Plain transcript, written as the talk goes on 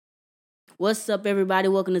What's up, everybody?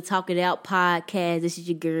 Welcome to Talk It Out podcast. This is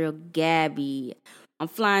your girl, Gabby. I'm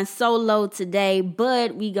flying solo today,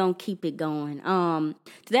 but we gonna keep it going.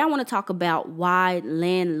 Today I want to talk about why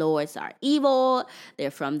landlords are evil. They're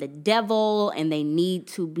from the devil, and they need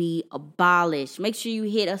to be abolished. Make sure you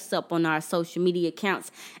hit us up on our social media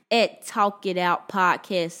accounts at Talk It Out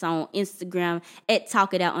Podcast on Instagram, at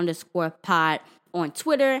Talk It Out _pod on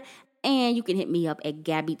Twitter. And you can hit me up at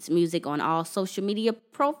Gabbeats Music on all social media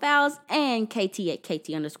profiles, and KT at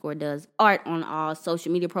KT_does art on all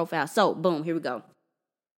social media profiles. So, boom, here we go.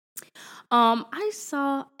 I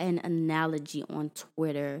saw an analogy on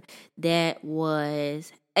Twitter that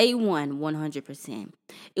was A1 100%.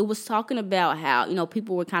 It was talking about how,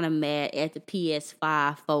 people were kind of mad at the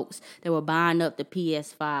PS5 folks that were buying up the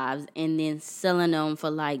PS5s and then selling them for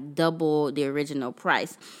like double the original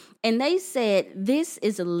price. And they said this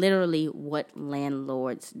is literally what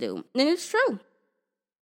landlords do. And it's true.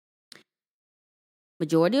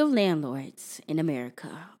 Majority of landlords in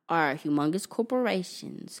America are humongous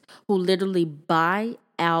corporations who literally buy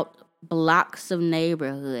out blocks of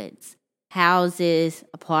neighborhoods, houses,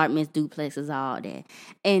 apartments, duplexes, all that,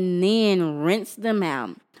 and then rents them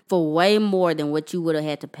out for way more than what you would have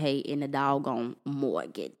had to pay in a doggone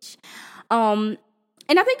mortgage.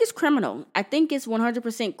 And I think it's criminal. I think it's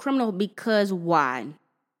 100% criminal because why?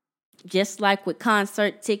 Just like with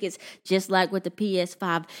concert tickets, just like with the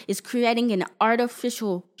PS5, it's creating an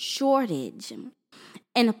artificial shortage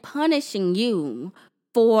and punishing you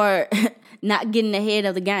for not getting ahead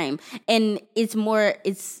of the game. And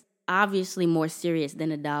it's obviously more serious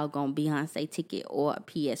than a doggone Beyonce ticket or a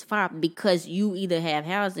PS5 because you either have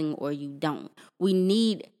housing or you don't. We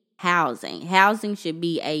need housing. Housing should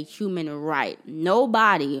be a human right.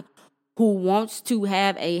 Nobody who wants to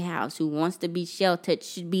have a house, who wants to be sheltered,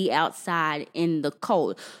 should be outside in the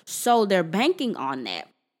cold. So they're banking on that.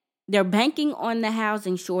 They're banking on the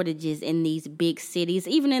housing shortages in these big cities,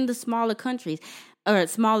 even in the smaller countries or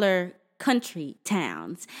smaller country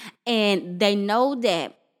towns. And they know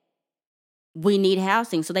that we need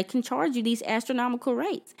housing, so they can charge you these astronomical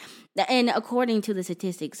rates. And according to the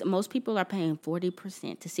statistics, most people are paying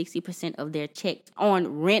 40% to 60% of their checks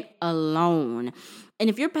on rent alone. And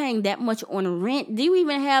if you're paying that much on rent, do you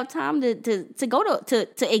even have time to go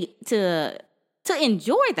to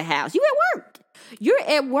enjoy the house? You at work. You're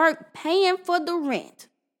at work paying for the rent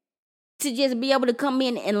to just be able to come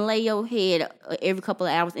in and lay your head every couple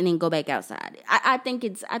of hours and then go back outside. I think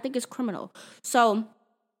it's criminal. So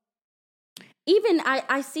even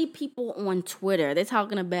I see people on Twitter, they're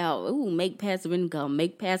talking about, make passive income.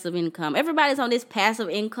 Everybody's on this passive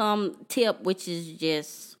income tip, which is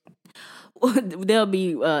just, there'll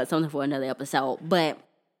be something for another episode. But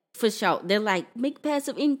for sure, they're like, make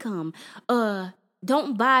passive income.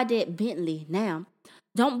 Don't buy that Bentley now.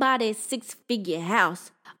 Don't buy that 6-figure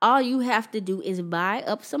house. All you have to do is buy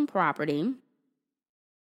up some property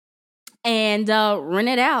and rent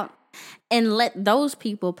it out. And let those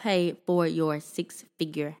people pay for your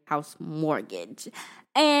 6-figure house mortgage.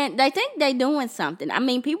 And they think they're doing something. I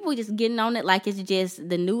mean, people are just getting on it like it's just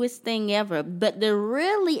the newest thing ever. But they're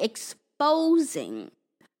really exposing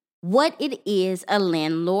what it is a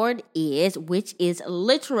landlord is, which is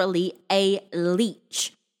literally a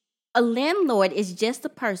leech. A landlord is just a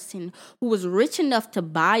person who was rich enough to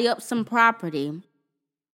buy up some property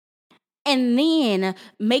and then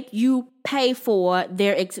make you pay for it,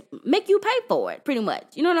 pretty much.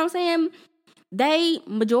 You know what I'm saying?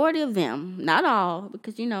 Majority of them, not all,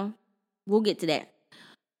 because, we'll get to that.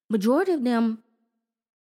 Majority of them,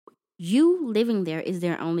 you living there is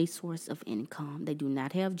their only source of income. They do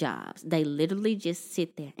not have jobs. They literally just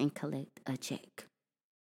sit there and collect a check.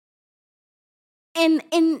 And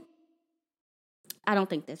I don't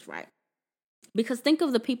think that's right. Because think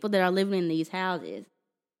of the people that are living in these houses.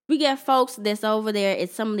 We got folks that's over there at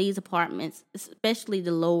some of these apartments, especially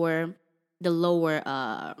the lower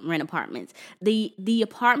rent apartments. The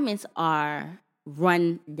apartments are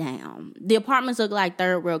run down. The apartments look like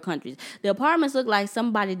third world countries. The apartments look like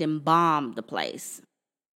somebody done bombed the place.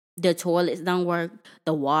 The toilets don't work.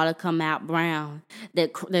 The water come out brown.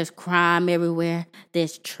 There's crime everywhere.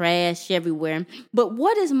 There's trash everywhere. But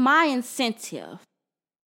what is my incentive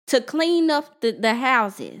to clean up the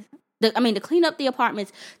houses? To clean up the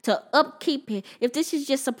apartments, to upkeep it. If this is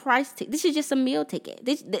just a price ticket, this is just a meal ticket.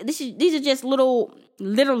 These are just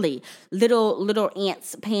literally little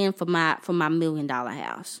ants paying for my $1 million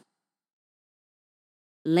house.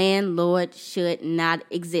 Landlord should not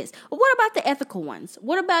exist. But what about the ethical ones?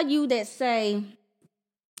 What about you that say,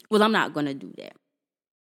 well, I'm not going to do that.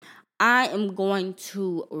 I am going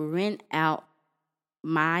to rent out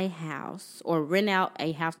my house or rent out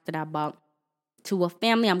a house that I bought to a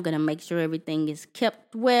family, I'm going to make sure everything is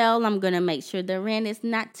kept well. I'm going to make sure the rent is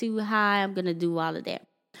not too high. I'm going to do all of that.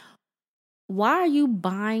 Why are you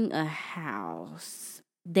buying a house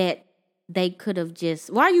that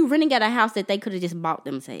why are you renting out a house that they could have just bought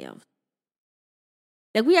themselves?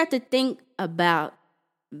 Like, we have to think about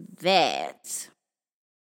that.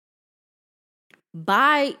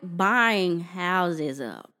 By buying houses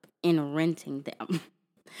up and renting them,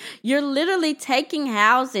 you're literally taking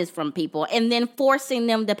houses from people and then forcing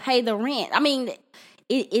them to pay the rent. I mean,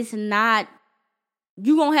 it's not.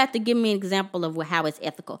 You're going to have to give me an example of how it's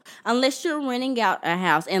ethical. Unless you're renting out a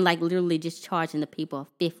house and like literally just charging the people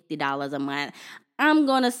 $50 a month, I'm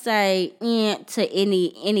going to say to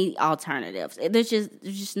any alternatives. There's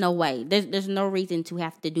just no way. There's no reason to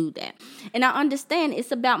have to do that. And I understand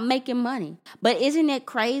it's about making money. But isn't it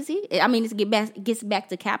crazy? I mean, it gets back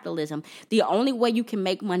to capitalism. The only way you can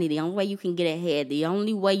make money, the only way you can get ahead, the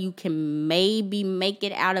only way you can maybe make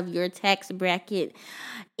it out of your tax bracket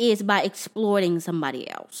is by exploiting somebody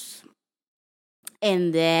else.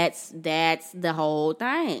 And that's the whole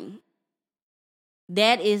thing.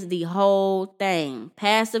 That is the whole thing.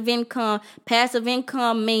 Passive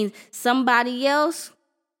income means somebody else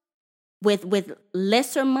with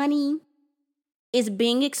lesser money is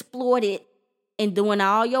being exploited and doing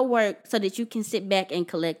all your work so that you can sit back and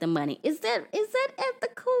collect the money. Is that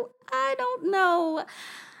ethical? I don't know.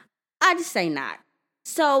 I just say not.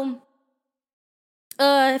 So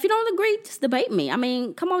if you don't agree, just debate me. I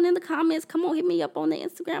mean, come on in the comments. Come on, hit me up on the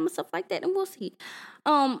Instagram and stuff like that, and we'll see.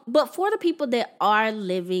 But for the people that are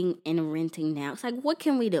living and renting now, it's like, what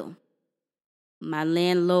can we do? My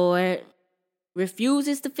landlord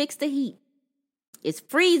refuses to fix the heat. It's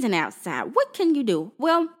freezing outside. What can you do?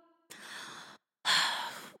 Well,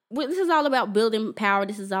 this is all about building power.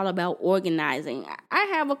 This is all about organizing. I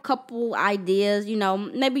have a couple ideas.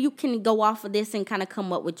 Maybe you can go off of this and kind of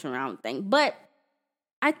come up with your own thing. But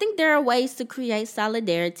I think there are ways to create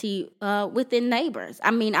solidarity within neighbors.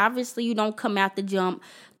 I mean, obviously, you don't come out the jump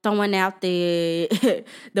throwing out the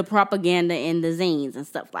the propaganda and the zines and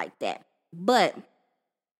stuff like that. But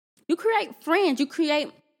you create friends. You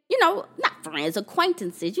create, not friends,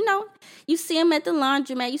 acquaintances. You see them at the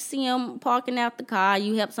laundromat. You see them parking out the car.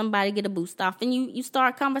 You help somebody get a boost off, and you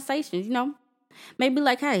start conversations. Maybe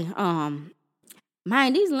like, hey,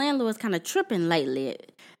 man, these landlords kind of tripping lately.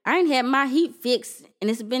 I ain't had my heat fixed, and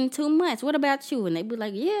it's been 2 months. What about you? And they be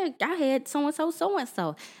like, yeah, I had so-and-so,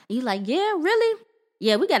 so-and-so. And you like, yeah, really?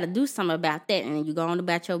 Yeah, we got to do something about that. And then you go on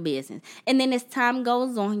about your business. And then as time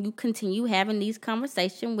goes on, you continue having these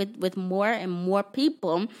conversations with more and more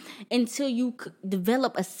people until you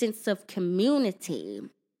develop a sense of community.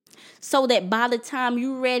 So that by the time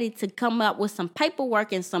you're ready to come up with some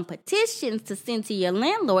paperwork and some petitions to send to your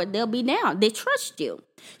landlord, they'll be down. They trust you.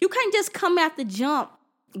 You can't just come out the jump,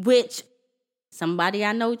 which somebody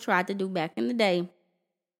I know tried to do back in the day.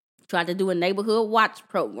 Tried to do a neighborhood watch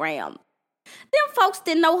program. Them folks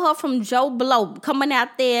didn't know her from Joe Blow, coming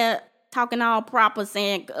out there talking all proper,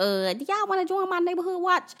 saying, do y'all want to join my neighborhood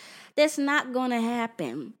watch? That's not going to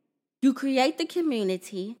happen. You create the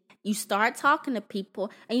community. You start talking to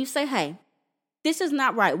people, and you say, hey, this is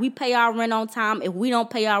not right. We pay our rent on time. If we don't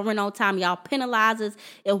pay our rent on time, y'all penalize us.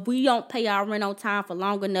 If we don't pay our rent on time for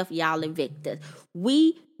long enough, y'all evict us.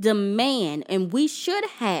 We demand, and we should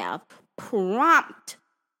have, prompt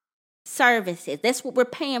services. That's what we're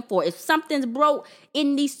paying for. If something's broke, it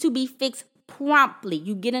needs to be fixed promptly.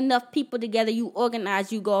 You get enough people together, you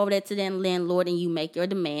organize, you go over there to the landlord, and you make your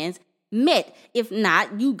demands met. If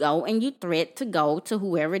not, you go and you threat to go to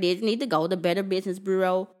whoever it is you need to go, the Better Business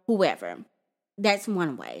Bureau, whoever. That's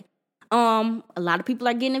one way. A lot of people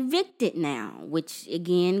are getting evicted now, which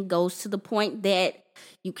again goes to the point that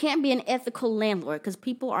you can't be an ethical landlord because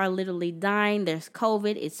people are literally dying. There's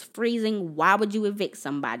COVID. It's freezing. Why would you evict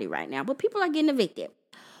somebody right now? But people are getting evicted.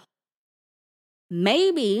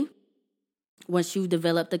 Maybe once you've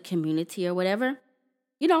developed a community or whatever,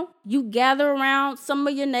 you gather around some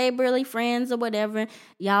of your neighborly friends or whatever.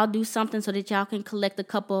 Y'all do something so that y'all can collect a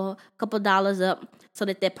couple dollars up so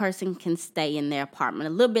that person can stay in their apartment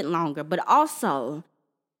a little bit longer. But also,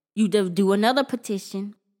 you do another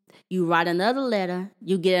petition. You write another letter.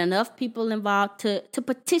 You get enough people involved to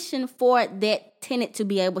petition for that tenant to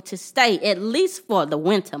be able to stay, at least for the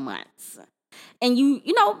winter months. And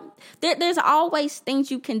there's always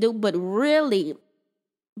things you can do. But really,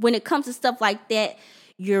 when it comes to stuff like that,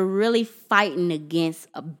 you're really fighting against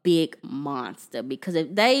a big monster, because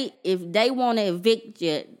if they want to evict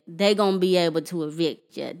you, they gonna be able to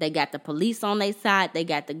evict you. They got the police on their side, they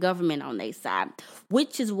got the government on their side,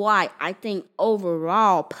 which is why I think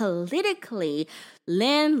overall politically,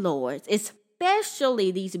 landlords,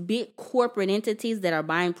 especially these big corporate entities that are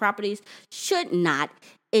buying properties, should not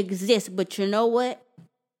exist. But you know what?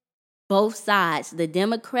 Both sides, the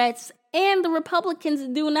Democrats and the Republicans,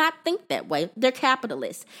 do not think that way. They're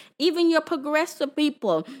capitalists. Even your progressive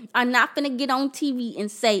people are not going to get on TV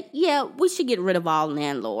and say, yeah, we should get rid of all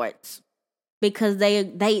landlords, because they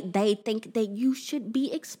think that you should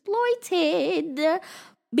be exploited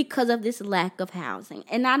because of this lack of housing.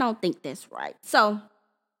 And I don't think that's right. So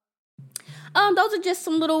those are just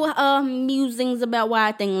some little musings about why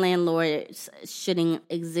I think landlords shouldn't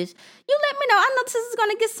exist. You let me know. I know this is going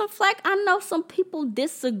to get some flack. I know some people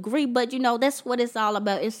disagree, but that's what it's all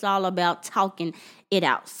about. It's all about talking it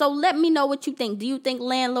out. So let me know what you think. Do you think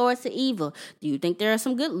landlords are evil? Do you think there are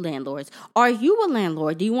some good landlords? Are you a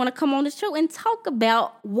landlord? Do you want to come on the show and talk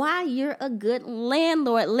about why you're a good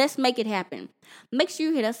landlord? Let's make it happen. Make sure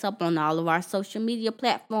you hit us up on all of our social media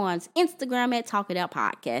platforms. Instagram at Talk It Out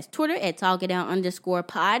Podcast. Twitter at Talk It Out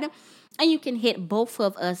 _pod. And you can hit both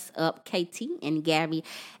of us up, KT and Gabby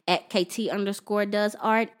at KT _does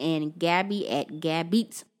art and Gabby at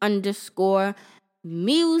Gabbeats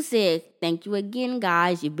 _music. Thank you again,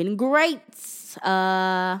 guys. You've been great.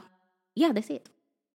 Yeah, that's it.